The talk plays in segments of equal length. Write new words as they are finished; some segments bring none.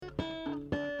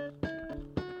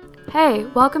Hey,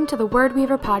 welcome to the Word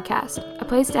Weaver podcast, a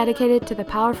place dedicated to the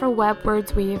powerful web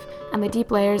words weave and the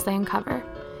deep layers they uncover.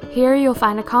 Here you'll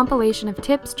find a compilation of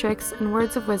tips, tricks, and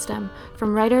words of wisdom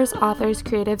from writers, authors,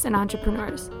 creatives, and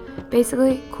entrepreneurs.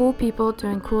 Basically, cool people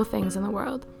doing cool things in the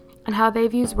world, and how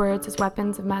they've used words as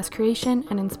weapons of mass creation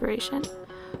and inspiration.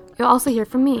 You'll also hear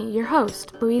from me, your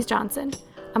host, Louise Johnson.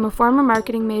 I'm a former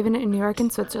marketing maven in New York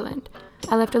and Switzerland.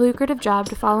 I left a lucrative job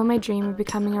to follow my dream of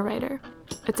becoming a writer.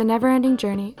 It's a never-ending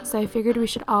journey, so I figured we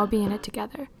should all be in it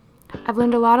together. I've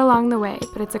learned a lot along the way,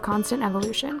 but it's a constant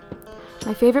evolution.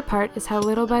 My favorite part is how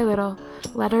little by little,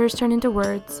 letters turn into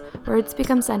words, words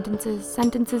become sentences,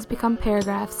 sentences become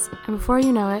paragraphs, and before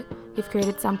you know it, you've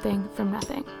created something from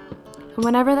nothing. And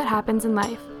whenever that happens in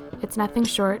life, it's nothing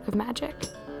short of magic.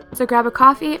 So grab a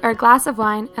coffee or a glass of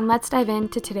wine, and let's dive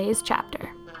into today's chapter.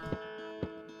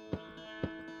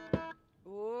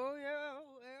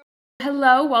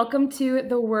 Hello, welcome to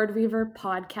the Word Weaver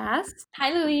podcast.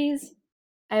 Hi, Louise.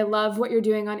 I love what you're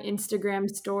doing on Instagram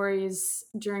stories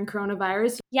during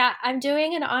coronavirus. Yeah, I'm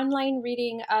doing an online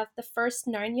reading of the first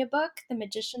Narnia book, The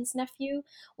Magician's Nephew,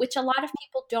 which a lot of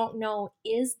people don't know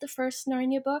is the first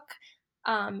Narnia book.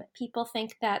 People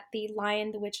think that The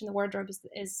Lion, the Witch, and the Wardrobe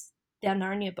is the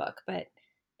Narnia book, but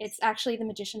it's actually The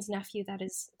Magician's Nephew that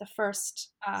is the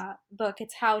first book.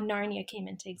 It's how Narnia came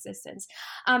into existence.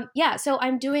 So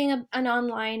I'm doing an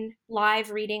online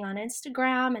live reading on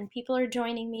Instagram, and people are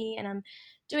joining me, and I'm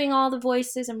doing all the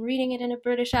voices. I'm reading it in a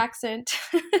British accent.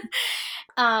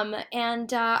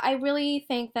 I really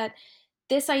think that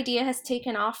this idea has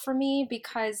taken off for me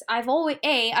because I've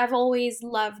always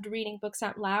loved reading books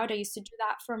out loud. I used to do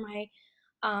that for my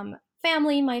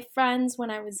family, my friends when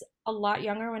I was a lot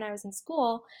younger, when I was in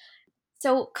school.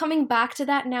 So coming back to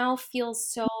that now feels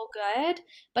so good,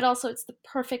 but also it's the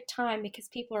perfect time because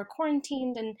people are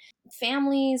quarantined and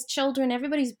families, children,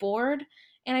 everybody's bored,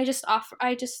 and I just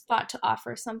thought to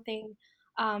offer something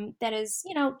that is,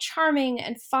 charming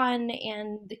and fun,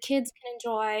 and the kids can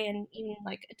enjoy, and even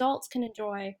like adults can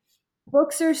enjoy.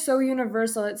 Books are so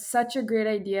universal. It's such a great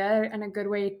idea and a good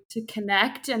way to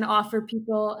connect and offer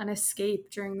people an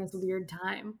escape during this weird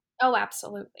time. Oh,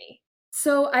 absolutely.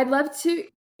 So I'd love to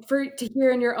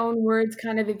hear in your own words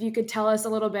kind of if you could tell us a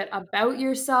little bit about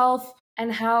yourself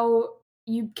and how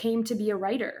you came to be a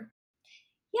writer.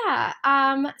 Yeah.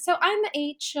 So I'm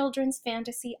a children's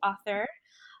fantasy author.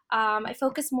 I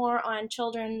focus more on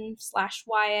children slash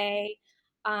YA.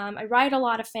 I write a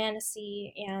lot of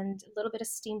fantasy and a little bit of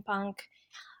steampunk.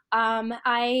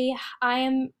 I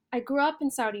grew up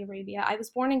in Saudi Arabia. I was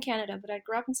born in Canada, but I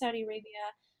grew up in Saudi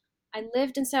Arabia. I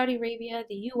lived in Saudi Arabia,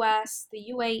 the U.S., the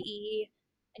UAE,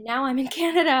 and now I'm in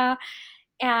Canada.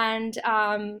 And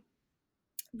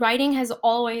writing has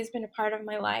always been a part of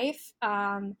my life.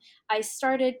 I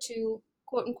started to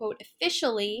quote unquote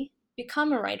officially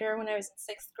become a writer when I was in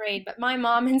sixth grade, but my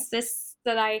mom insists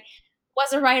that I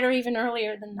was a writer even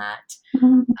earlier than that.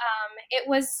 It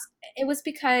was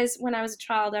because when I was a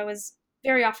child, I was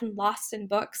very often lost in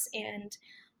books, and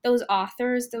those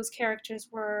authors, those characters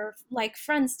were like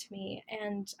friends to me,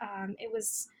 and it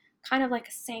was kind of like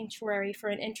a sanctuary for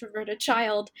an introverted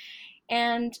child.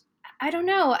 And I don't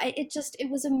know,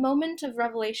 it was a moment of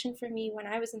revelation for me when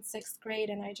I was in sixth grade,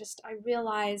 and I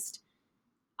realized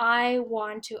I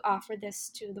want to offer this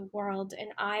to the world, and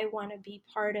I want to be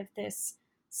part of this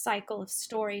cycle of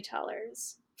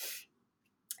storytellers.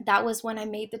 That was when I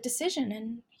made the decision,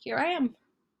 and here I am.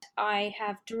 I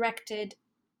have directed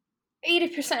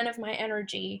 80% of my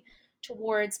energy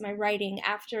towards my writing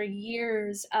after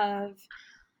years of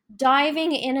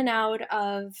diving in and out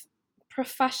of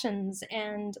professions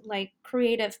and like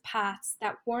creative paths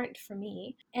that weren't for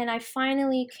me. And I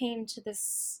finally came to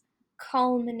this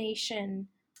culmination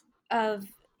of,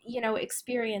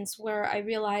 experience where I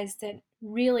realized that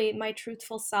really my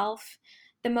truthful self,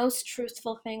 the most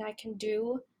truthful thing I can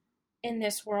do in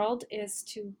this world is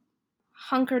to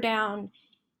hunker down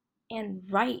and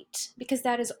write, because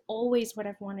that is always what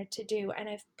I've wanted to do. And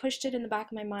I've pushed it in the back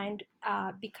of my mind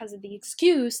because of the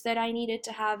excuse that I needed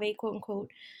to have a quote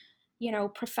unquote,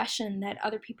 profession that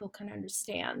other people can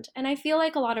understand. And I feel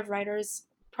like a lot of writers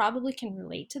probably can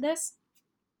relate to this.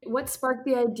 What sparked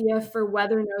the idea for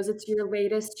Weather Knows? It's your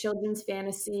latest children's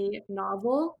fantasy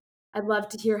novel. I'd love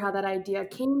to hear how that idea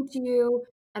came to you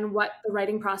and what the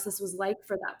writing process was like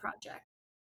for that project.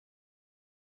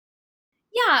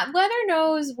 Yeah, Weather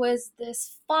Knows was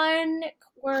this fun,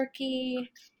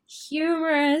 quirky,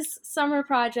 humorous summer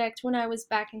project when I was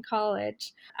back in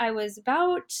college. I was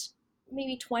about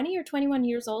maybe 20 or 21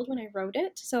 years old when I wrote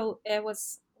it, so it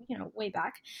was, way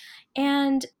back.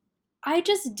 And I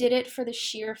just did it for the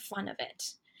sheer fun of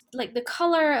it. like the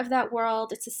color of that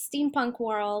world. It's a steampunk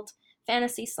world,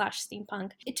 fantasy slash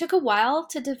steampunk. It took a while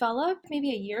to develop,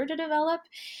 maybe a year to develop,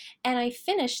 and I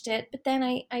finished it, but then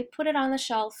I put it on the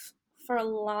shelf for a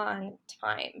long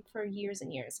time, for years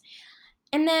and years.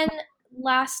 And then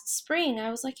last spring, I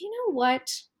was like, you know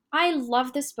what? I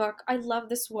love this book. I love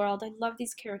this world. I love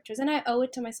these characters. And I owe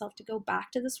it to myself to go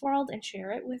back to this world and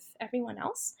share it with everyone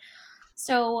else.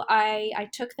 So I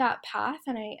took that path,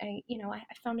 and I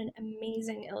found an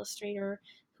amazing illustrator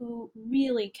who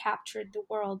really captured the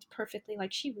world perfectly.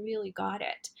 Like, she really got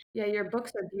it. Yeah, your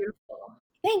books are beautiful.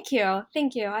 Thank you.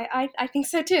 Thank you. I think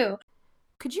so too.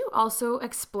 Could you also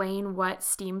explain what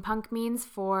steampunk means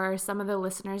for some of the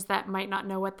listeners that might not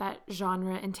know what that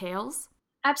genre entails?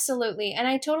 Absolutely, and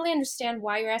I totally understand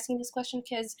why you're asking this question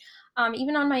because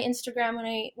even on my Instagram,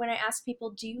 when I ask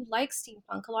people, "Do you like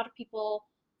steampunk?" A lot of people,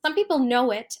 some people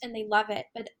know it and they love it,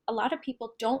 but a lot of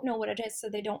people don't know what it is, so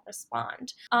they don't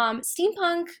respond.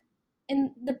 Steampunk,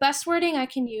 and the best wording I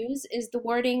can use is the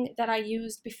wording that I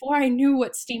used before I knew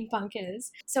what steampunk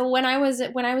is. So when I was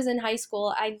in high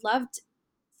school, I loved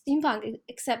steampunk,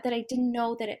 except that I didn't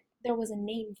know that there was a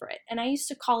name for it. And I used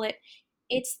to call it,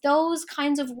 it's those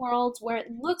kinds of worlds where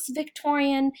it looks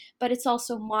Victorian, but it's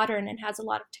also modern and has a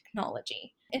lot of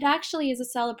technology. It actually is a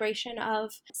celebration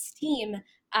of steam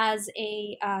as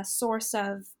a source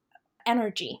of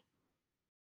energy.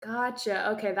 Gotcha.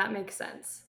 Okay, that makes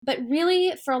sense. But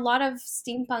really, for a lot of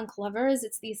steampunk lovers,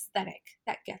 it's the aesthetic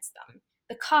that gets them.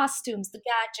 The costumes, the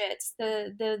gadgets,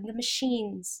 the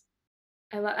machines.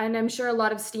 And I'm sure a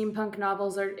lot of steampunk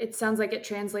novels are, it sounds like it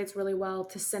translates really well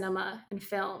to cinema and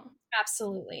film.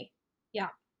 Absolutely. Yeah.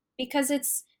 Because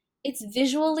it's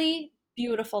visually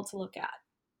beautiful to look at.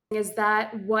 Is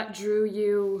that what drew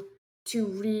you to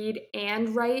read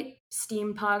and write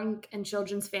steampunk and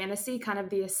children's fantasy, kind of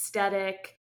the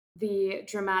aesthetic, the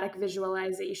dramatic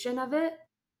visualization of it?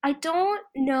 I don't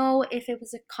know if it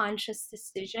was a conscious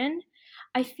decision.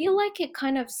 I feel like it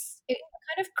kind of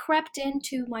crept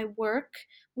into my work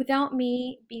without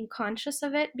me being conscious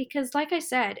of it because like I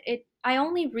said, it I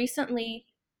only recently,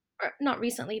 or not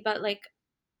recently, but like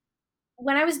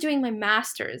when I was doing my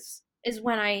masters is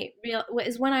when I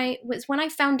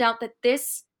found out that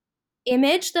this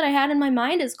image that I had in my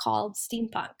mind is called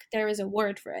steampunk. There is a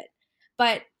word for it.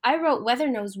 But I wrote Weather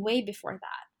Nose way before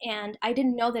that, and I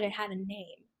didn't know that it had a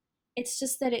name. It's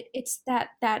just that it's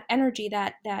that energy,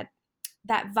 that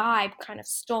vibe kind of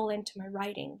stole into my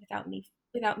writing without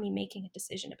me making a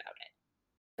decision about it.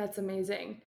 That's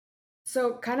amazing.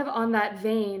 So, kind of on that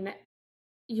vein,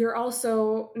 you're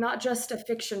also not just a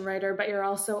fiction writer, but you're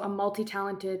also a multi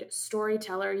talented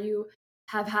storyteller. You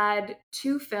have had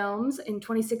two films in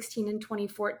 2016 and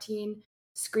 2014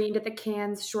 screened at the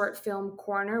Cannes Short Film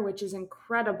Corner, which is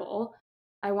incredible.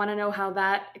 I want to know how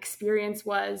that experience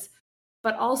was.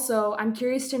 But also, I'm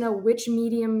curious to know which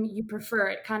medium you prefer.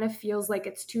 It kind of feels like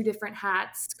it's two different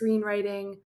hats,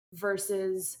 screenwriting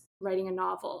versus writing a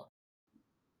novel.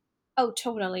 Oh,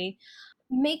 totally.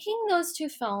 Making those two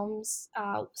films,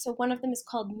 so one of them is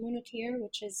called Munakir,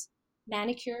 which is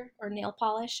manicure or nail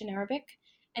polish in Arabic,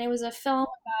 and it was a film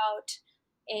about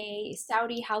a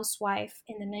Saudi housewife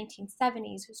in the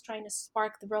 1970s who's trying to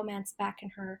spark the romance back in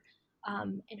her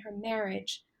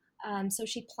marriage. So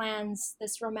she plans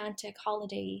this romantic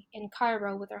holiday in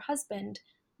Cairo with her husband,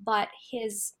 but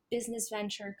his business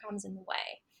venture comes in the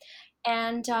way.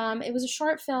 And it was a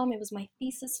short film. It was my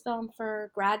thesis film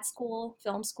for grad school,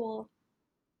 film school.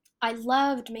 I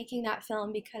loved making that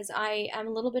film because I am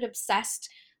a little bit obsessed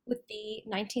with the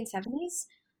 1970s,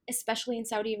 especially in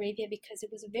Saudi Arabia, because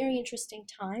it was a very interesting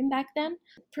time back then.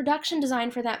 Production design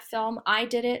for that film, I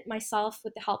did it myself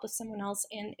with the help of someone else,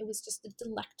 and it was just a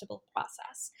delectable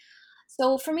process.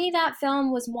 So for me, that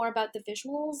film was more about the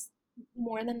visuals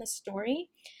more than the story.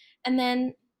 And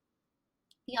then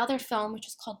the other film, which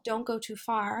is called Don't Go Too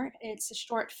Far, it's a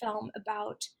short film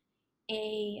about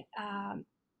a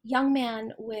young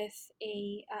man with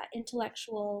a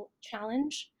intellectual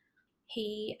challenge.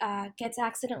 He gets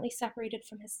accidentally separated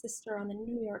from his sister on the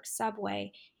New York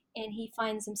subway, and he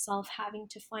finds himself having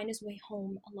to find his way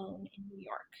home alone in New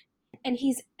York. And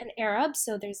he's an Arab,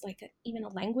 so there's like even a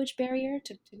language barrier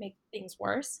to make things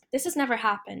worse. This has never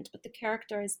happened, but the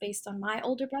character is based on my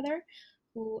older brother,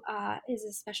 who is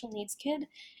a special needs kid,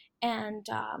 and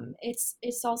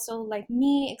it's also like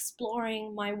me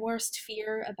exploring my worst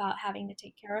fear about having to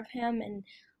take care of him and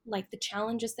like the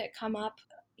challenges that come up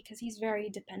because he's very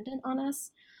dependent on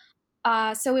us.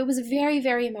 So it was a very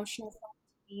very emotional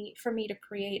film for me to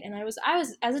create, and I was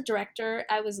as a director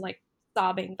I was like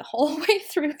sobbing the whole way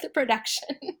through the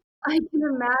production. I can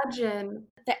imagine.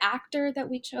 The actor that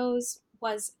we chose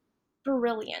was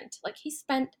brilliant. Like, he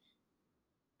spent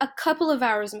a couple of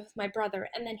hours with my brother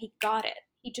and then he got it.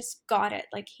 He just got it.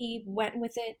 Like, he went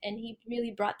with it and he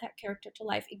really brought that character to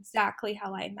life exactly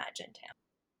how I imagined him.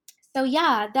 So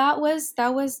yeah, that was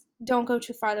Don't Go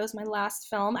Too Far. That was my last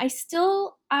film. I'm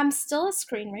still a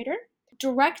screenwriter.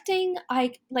 Directing,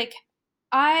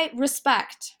 I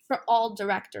respect for all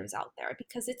directors out there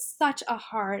because it's such a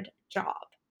hard job.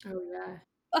 Oh, yeah.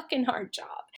 Fucking hard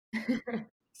job.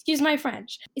 Excuse my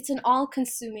French. It's an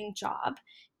all-consuming job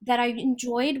that I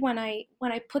enjoyed when I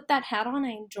put that hat on.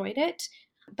 I enjoyed it,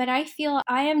 but I feel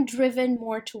I am driven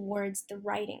more towards the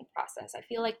writing process. I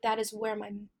feel like that is where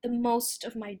the most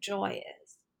of my joy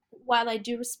is. While I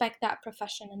do respect that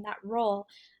profession and that role,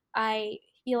 I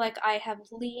feel like I have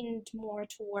leaned more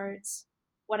towards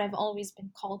what I've always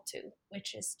been called to,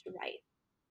 which is to write.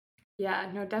 Yeah,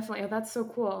 no, definitely. Oh, that's so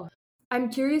cool. I'm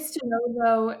curious to know,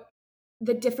 though,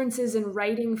 the differences in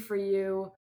writing for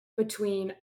you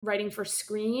between writing for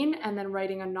screen and then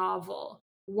writing a novel.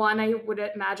 One, I would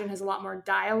imagine, has a lot more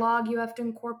dialogue you have to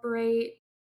incorporate.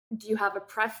 Do you have a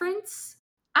preference?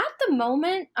 At the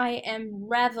moment, I am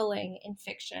reveling in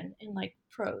fiction, in like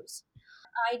prose.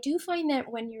 I do find that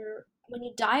when you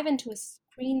dive into a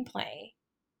screenplay,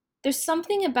 there's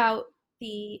something about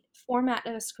the format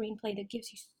of a screenplay that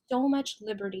gives you so much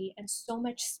liberty and so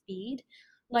much speed.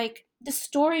 Like, the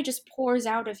story just pours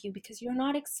out of you because you're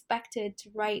not expected to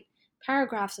write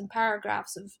paragraphs and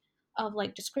paragraphs of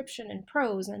like description and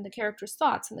prose and the character's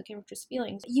thoughts and the character's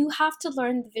feelings. You have to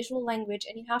learn the visual language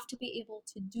and you have to be able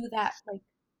to do that like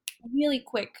really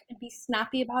quick and be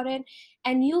snappy about it,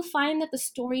 and you'll find that the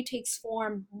story takes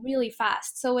form really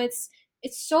fast. So it's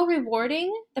so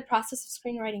rewarding. The process of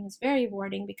screenwriting is very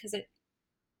rewarding because it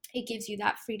gives you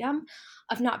that freedom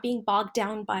of not being bogged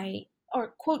down by,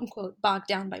 or quote unquote bogged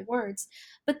down by, words.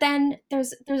 But then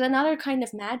there's another kind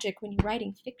of magic when you're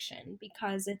writing fiction,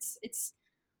 because it's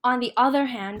on the other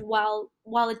hand, while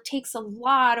it takes a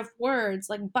lot of words,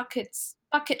 like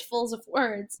bucketfuls of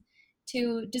words,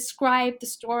 to describe the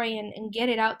story and get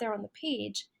it out there on the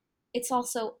page, it's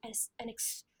also an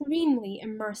extremely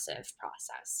immersive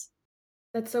process.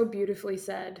 That's so beautifully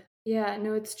said. Yeah,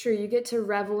 no, it's true. You get to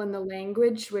revel in the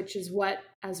language, which is what,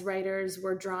 as writers,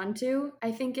 we're drawn to,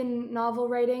 I think, in novel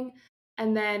writing.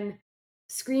 And then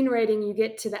screenwriting, you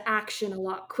get to the action a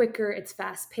lot quicker. It's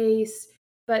fast paced,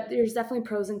 but there's definitely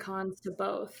pros and cons to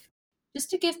both. Just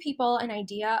to give people an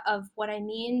idea of what I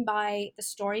mean by the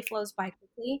story flows by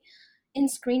quickly, in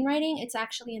screenwriting, it's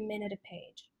actually a minute a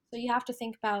page. So you have to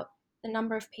think about the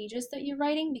number of pages that you're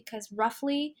writing, because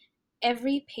roughly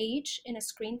every page in a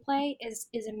screenplay is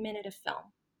a minute of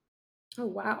film. Oh,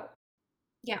 wow.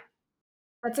 Yeah.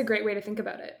 That's a great way to think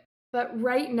about it. But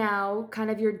right now, kind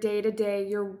of your day to day,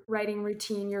 your writing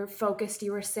routine, you're focused,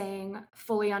 you were saying,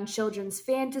 fully on children's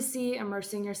fantasy,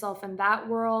 immersing yourself in that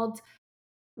world.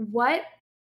 What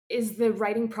is the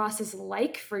writing process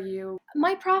like for you?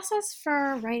 My process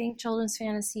for writing children's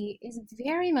fantasy is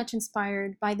very much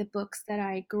inspired by the books that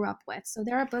I grew up with. So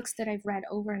there are books that I've read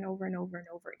over and over and over and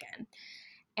over again.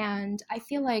 And I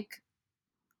feel like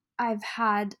I've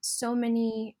had so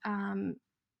many,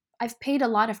 I've paid a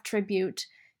lot of tribute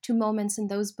to moments in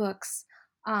those books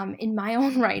in my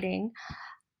own writing.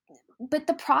 But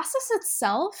the process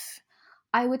itself,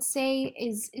 I would say,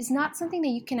 is not something that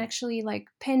you can actually like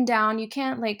pin down. You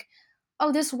can't like,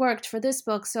 oh, this worked for this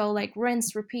book, so like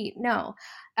rinse, repeat. No,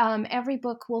 every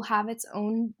book will have its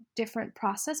own different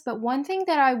process. But one thing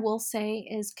that I will say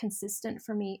is consistent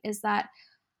for me is that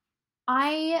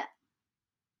I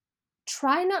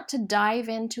try not to dive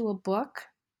into a book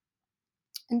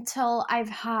until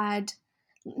I've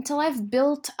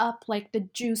built up like the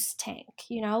juice tank,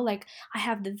 like I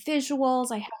have the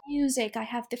visuals, I have music, I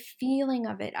have the feeling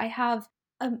of it, I have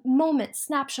moments,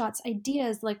 snapshots,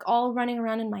 ideas, like all running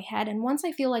around in my head. And once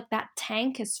I feel like that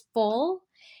tank is full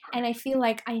and I feel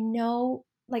like I know,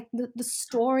 like the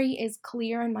story is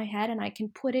clear in my head and I can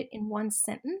put it in one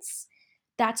sentence,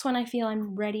 that's when I feel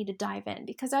I'm ready to dive in.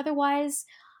 Because otherwise,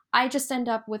 I just end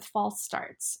up with false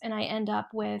starts and I end up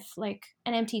with like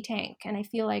an empty tank and I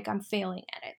feel like I'm failing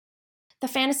at it. The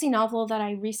fantasy novel that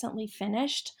I recently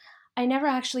finished, I never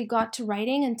actually got to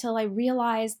writing until I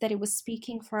realized that it was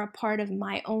speaking for a part of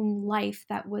my own life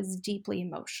that was deeply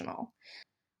emotional.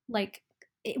 Like,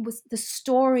 the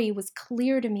story was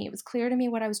clear to me. It was clear to me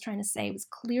what I was trying to say. It was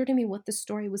clear to me what the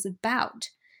story was about.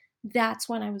 That's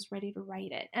when I was ready to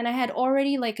write it. And I had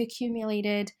already like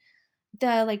accumulated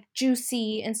the like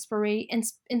juicy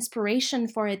inspiration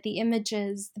for it, the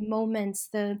images, the moments,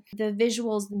 the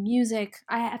visuals, the music.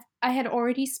 I had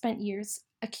already spent years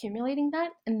accumulating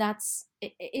that, and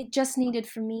it just needed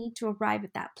for me to arrive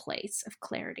at that place of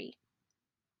clarity.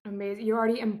 Amazing. You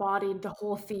already embodied the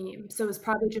whole theme, so it was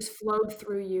probably just flowed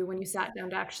through you when you sat down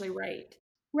to actually write.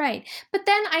 Right. But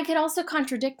then I could also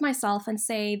contradict myself and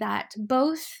say that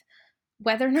both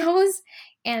Weather Nose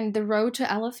and The Road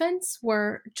to Elephants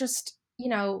were just,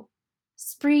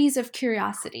 sprees of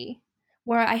curiosity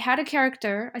where I had a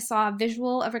character, I saw a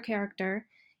visual of a character,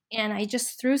 and I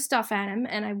just threw stuff at him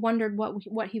and I wondered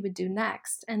what he would do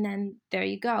next. And then there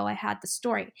you go, I had the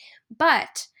story.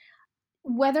 But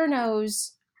Weather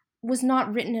Nose was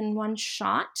not written in one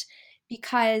shot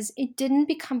because it didn't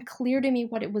become clear to me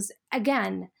what it was.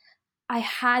 Again, I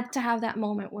had to have that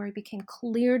moment where it became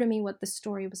clear to me what the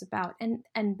story was about.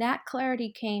 And that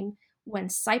clarity came when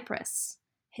Cypress,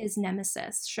 his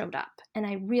nemesis, showed up. And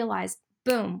I realized,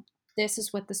 boom, this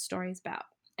is what the story is about.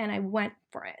 And I went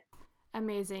for it.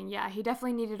 Amazing. Yeah, he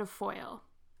definitely needed a foil.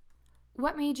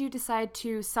 What made you decide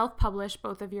to self-publish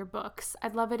both of your books?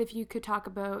 I'd love it if you could talk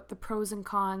about the pros and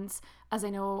cons, as I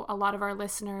know a lot of our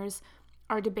listeners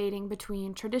are debating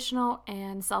between traditional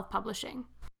and self-publishing.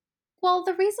 Well,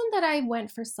 the reason that I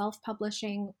went for self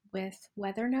publishing with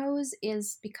Weather Nose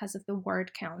is because of the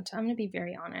word count. I'm going to be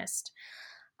very honest.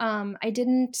 I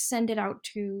didn't send it out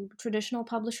to traditional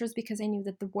publishers because I knew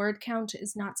that the word count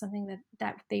is not something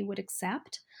that they would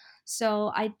accept.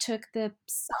 So I took the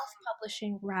self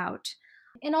publishing route.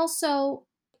 And also,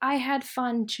 I had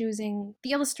fun choosing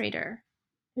the illustrator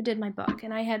who did my book,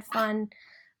 and I had fun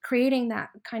creating that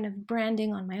kind of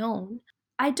branding on my own.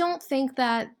 I don't think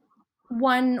that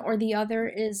one or the other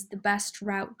is the best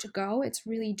route to go. It's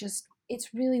really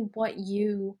what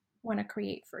you want to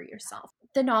create for yourself.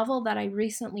 The novel that I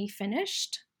recently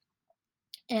finished,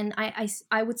 and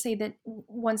I would say that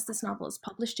once this novel is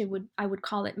published, I would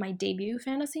call it my debut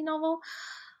fantasy novel.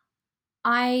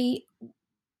 I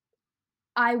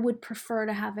I would prefer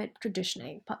to have it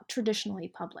traditionally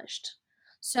published.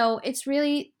 So it's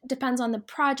really depends on the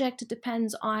project. It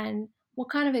depends on what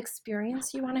kind of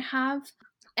experience you want to have.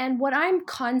 And what I'm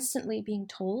constantly being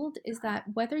told is that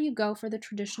whether you go for the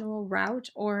traditional route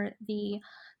or the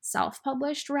self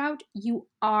published route, you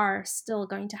are still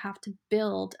going to have to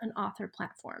build an author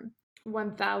platform.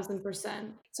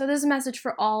 1000%. So, there's a message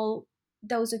for all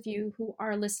those of you who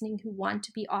are listening who want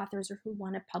to be authors or who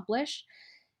want to publish.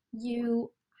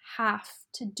 You have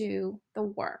to do the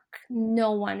work.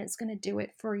 No one is going to do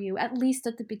it for you, at least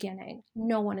at the beginning.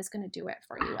 No one is going to do it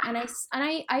for you. And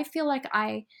I feel like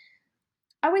I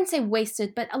wouldn't say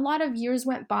wasted, but a lot of years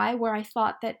went by where I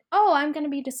thought that, oh, I'm going to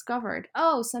be discovered.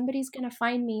 Oh, somebody's going to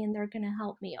find me and they're going to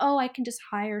help me. Oh, I can just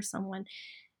hire someone.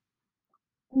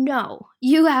 No,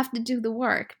 you have to do the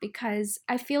work because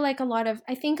I feel like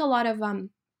I think a lot of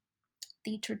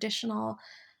the traditional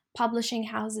publishing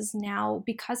houses now,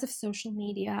 because of social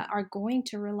media, are going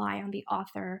to rely on the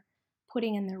author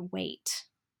putting in their weight.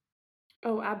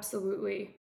 Oh,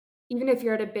 absolutely. Even if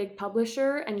you're at a big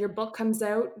publisher and your book comes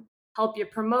out, help you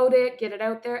promote it, get it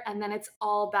out there, and then it's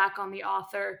all back on the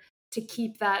author to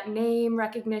keep that name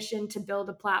recognition, to build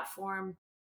a platform.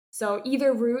 So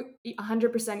either route,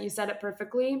 100%, you said it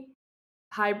perfectly.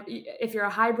 If you're a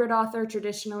hybrid author,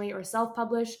 traditionally or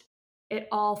self-published, it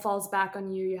all falls back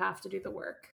on you. You have to do the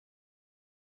work.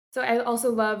 So I also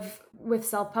love with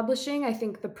self-publishing, I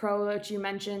think the pro that you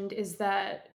mentioned is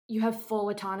that you have full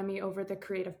autonomy over the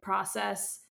creative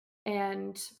process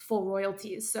and full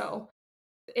royalties. So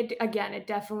it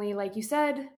definitely, like you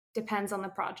said, depends on the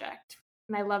project.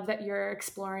 And I love that you're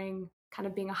exploring kind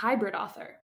of being a hybrid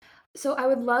author. So I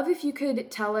would love if you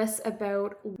could tell us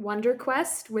about Wonder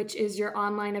Quest, which is your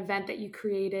online event that you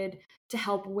created to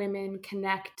help women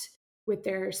connect with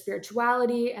their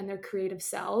spirituality and their creative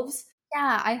selves.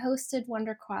 Yeah, I hosted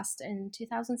WonderQuest in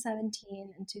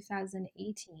 2017 and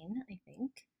 2018, I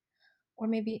think. Or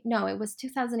maybe, no, it was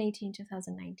 2018,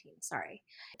 2019, sorry.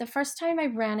 The first time I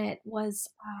ran it was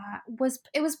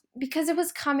because it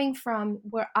was coming from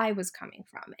where I was coming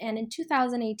from. And in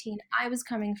 2018, I was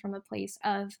coming from a place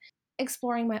of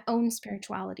exploring my own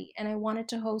spirituality, and I wanted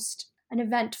to host an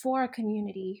event for a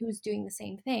community who was doing the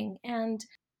same thing. And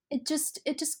it just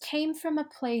came from a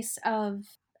place of,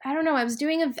 I don't know, I was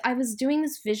doing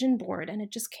this vision board and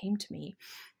it just came to me.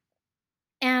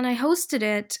 And I hosted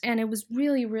it and it was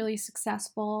really, really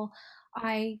successful.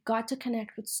 I got to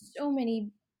connect with so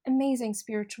many amazing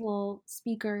spiritual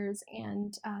speakers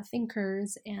and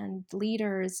thinkers and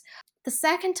leaders. The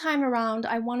second time around,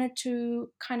 I wanted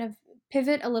to kind of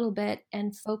pivot a little bit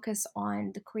and focus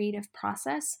on the creative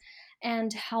process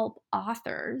and help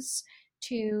authors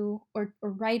or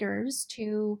writers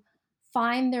to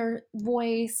find their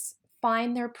voice,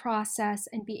 find their process,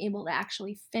 and be able to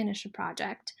actually finish a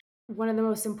project. One of the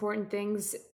most important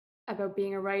things about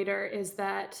being a writer is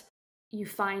that you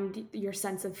find your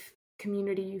sense of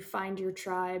community, you find your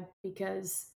tribe,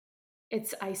 because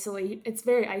it's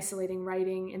very isolating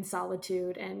writing in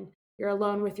solitude, and you're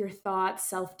alone with your thoughts,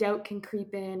 self-doubt can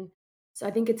creep in. So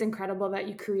I think it's incredible that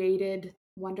you created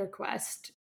Wonder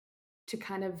Quest to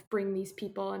kind of bring these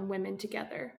people and women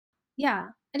together. Yeah.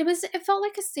 And it felt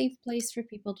like a safe place for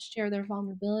people to share their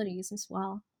vulnerabilities as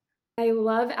well. I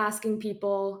love asking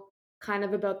people kind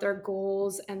of about their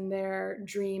goals and their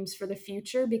dreams for the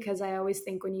future, because I always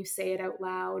think when you say it out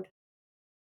loud,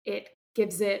 it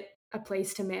gives it a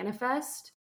place to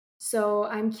manifest. So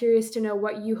I'm curious to know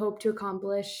what you hope to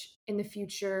accomplish in the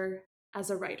future as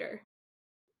a writer.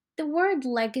 The word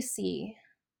legacy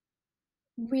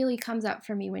really comes up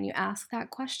for me when you ask that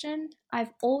question.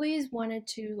 I've always wanted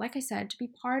to, like I said, to be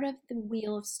part of the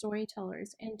wheel of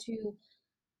storytellers and to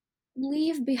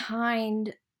leave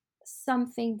behind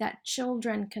something that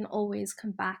children can always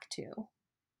come back to.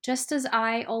 Just as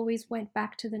I always went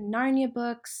back to the Narnia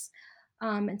books,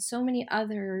 and so many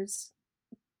others,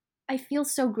 I feel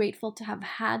so grateful to have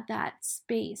had that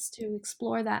space to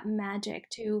explore that magic,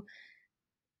 to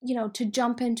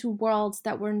jump into worlds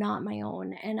that were not my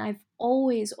own. And I've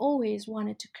always, always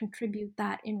wanted to contribute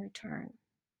that in return.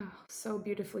 Oh, so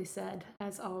beautifully said,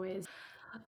 as always.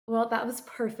 Well, that was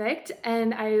perfect.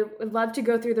 And I would love to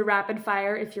go through the rapid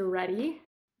fire if you're ready.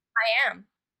 I am.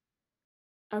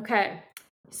 Okay.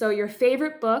 So, your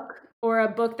favorite book or a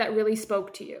book that really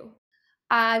spoke to you?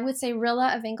 I would say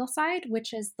Rilla of Ingleside,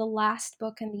 which is the last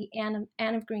book in the Anne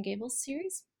of Green Gables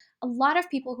series. A lot of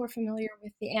people who are familiar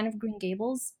with the Anne of Green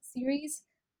Gables series,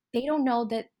 they don't know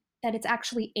that it's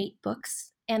actually 8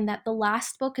 books and that the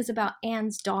last book is about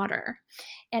Anne's daughter,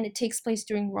 and it takes place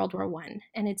during World War One,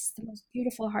 and it's the most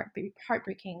beautiful,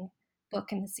 heartbreaking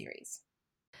book in the series.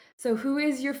 So, who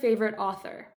is your favorite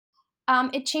author?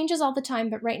 It changes all the time,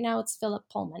 but right now it's Philip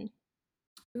Pullman.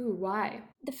 Ooh, why?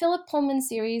 The Philip Pullman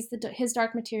series, his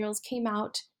Dark Materials, came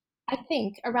out, I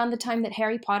think, around the time that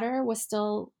Harry Potter was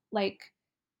still like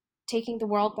taking the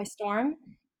world by storm.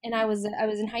 And I was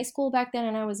in high school back then,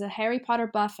 and I was a Harry Potter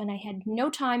buff, and I had no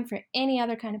time for any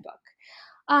other kind of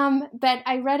book. But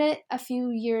I read it a few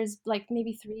years, like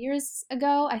maybe 3 years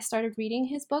ago. I started reading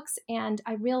his books, and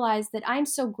I realized that I'm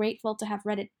so grateful to have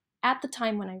read it at the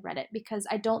time when I read it, because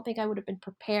I don't think I would have been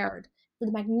prepared for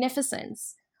the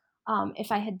magnificence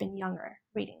if I had been younger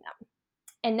reading them.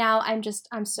 And now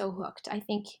I'm so hooked. I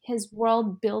think his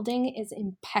world building is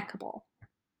impeccable.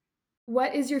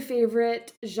 What is your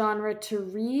favorite genre to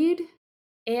read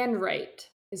and write?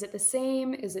 Is it the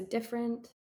same? Is it different?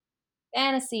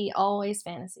 Fantasy, always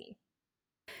fantasy.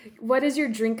 What is your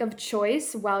drink of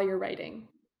choice while you're writing?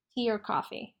 Tea or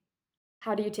coffee?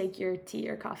 How do you take your tea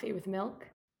or coffee, with milk?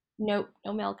 Nope,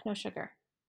 no milk, no sugar.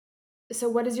 So,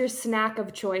 what is your snack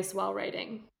of choice while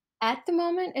writing? At the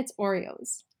moment, it's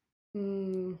Oreos.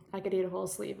 I could eat a whole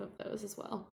sleeve of those as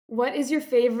well. What is your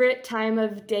favorite time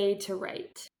of day to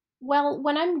write? Well,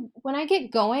 when I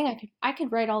get going, I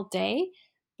could write all day,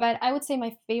 but I would say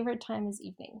my favorite time is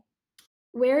evening.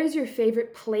 Where is your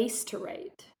favorite place to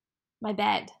write? My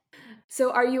bed.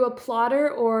 So, are you a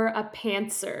plotter or a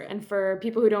pantser? And for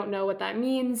people who don't know what that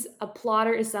means, a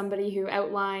plotter is somebody who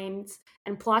outlines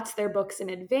and plots their books in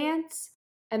advance.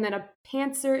 And then a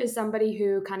pantser is somebody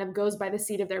who kind of goes by the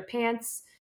seat of their pants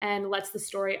and lets the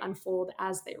story unfold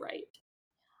as they write.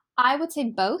 I would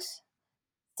say both.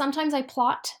 Sometimes I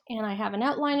plot and I have an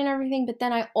outline and everything, but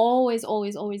then I always,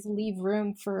 always, always leave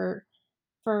room for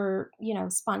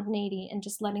spontaneity and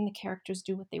just letting the characters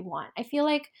do what they want. I feel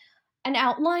like an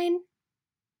outline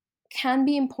can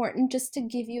be important just to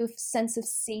give you a sense of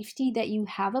safety that you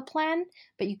have a plan,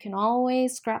 but you can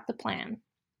always scrap the plan.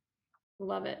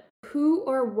 Love it. Who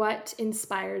or what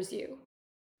inspires you?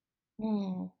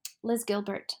 Hmm. Liz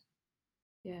Gilbert.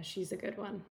 Yeah, she's a good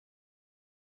one.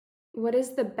 What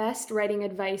is the best writing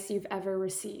advice you've ever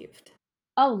received?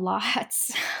 Oh,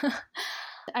 lots.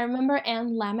 I remember Anne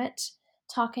Lamott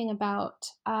talking about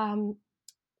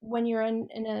when you're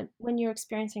when you're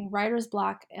experiencing writer's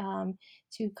block,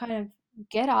 to kind of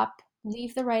get up,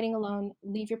 leave the writing alone,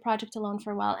 leave your project alone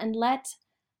for a while, and let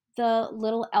the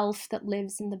little elf that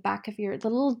lives in the back of the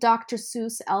little Dr.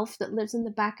 Seuss elf that lives in the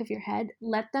back of your head,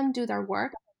 let them do their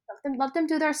work, let them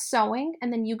do their sewing,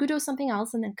 and then you go do something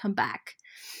else and then come back.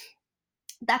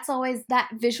 That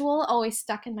visual always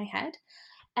stuck in my head.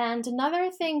 And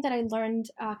another thing that I learned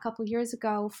a couple years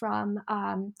ago from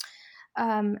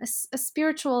a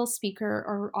spiritual speaker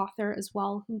or author as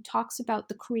well, who talks about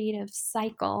the creative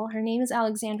cycle. Her name is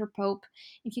Alexandra Pope.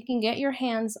 If you can get your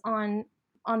hands on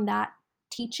that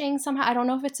teaching somehow, I don't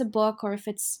know if it's a book or if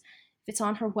it's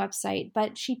on her website,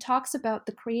 but she talks about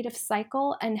the creative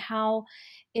cycle and how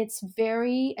it's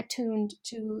very attuned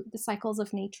to the cycles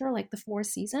of nature, like the 4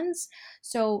 seasons.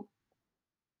 So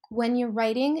when you're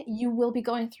writing, you will be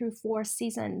going through 4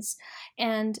 seasons.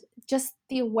 And just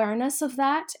the awareness of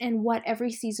that and what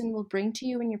every season will bring to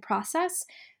you in your process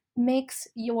makes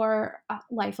your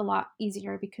life a lot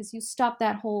easier, because you stop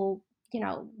that whole,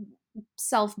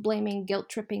 self-blaming,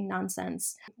 guilt-tripping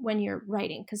nonsense when you're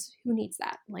writing, because who needs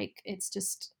that? Like, it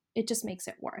just makes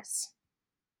it worse.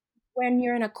 When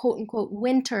you're in a quote unquote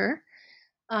winter,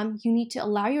 you need to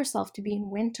allow yourself to be in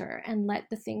winter and let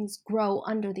the things grow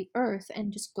under the earth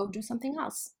and just go do something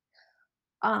else.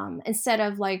 Instead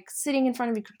of like sitting in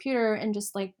front of your computer and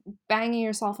just like banging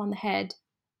yourself on the head.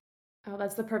 Oh,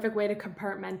 that's the perfect way to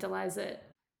compartmentalize it.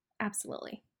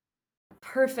 Absolutely.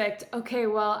 Perfect. Okay,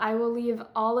 well, I will leave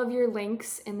all of your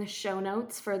links in the show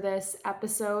notes for this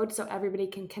episode so everybody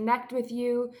can connect with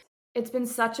you. It's been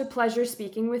such a pleasure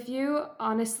speaking with you.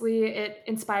 Honestly, it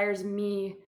inspires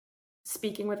me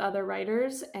speaking with other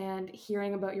writers and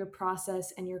hearing about your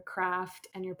process and your craft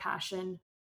and your passion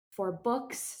for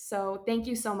books. So thank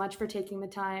you so much for taking the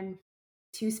time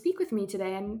to speak with me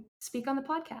today and speak on the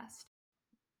podcast.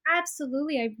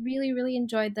 Absolutely. I really, really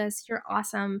enjoyed this. You're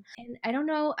awesome. And I don't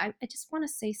know, I just want to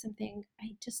say something.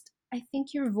 I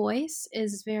think your voice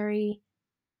is very,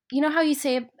 you know how you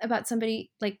say about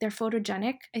somebody like they're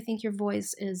photogenic? I think your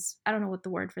voice is, I don't know what the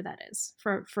word for that is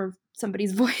for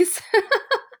somebody's voice.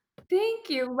 Thank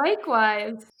you.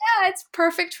 Likewise. Yeah, it's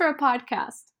perfect for a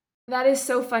podcast. That is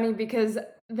so funny because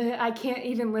I can't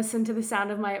even listen to the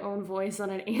sound of my own voice on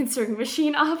an answering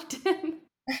machine often.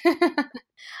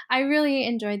 I really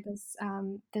enjoyed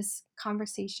this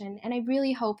conversation, and I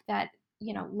really hope that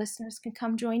listeners can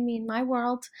come join me in my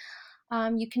world.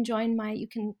 You can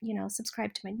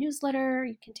subscribe to my newsletter.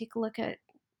 You can take a look at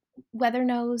Weather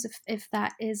Knows if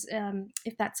that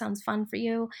sounds fun for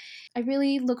you. I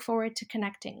really look forward to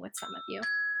connecting with some of you.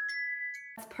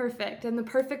 That's perfect, and the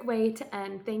perfect way to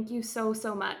end. Thank you so,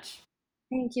 so much.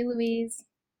 Thank you, Louise.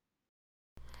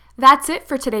 That's it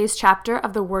for today's chapter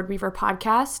of the Word Weaver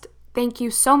podcast. Thank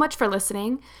you so much for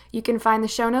listening. You can find the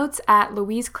show notes at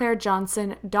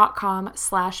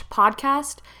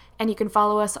louiseclairejohnson.com/podcast, and you can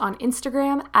follow us on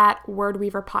Instagram at Word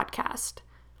Weaver Podcast.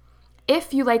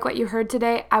 If you like what you heard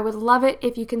today, I would love it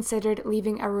if you considered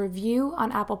leaving a review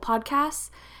on Apple Podcasts,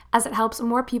 as it helps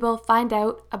more people find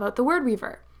out about the Word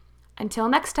Weaver. Until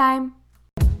next time.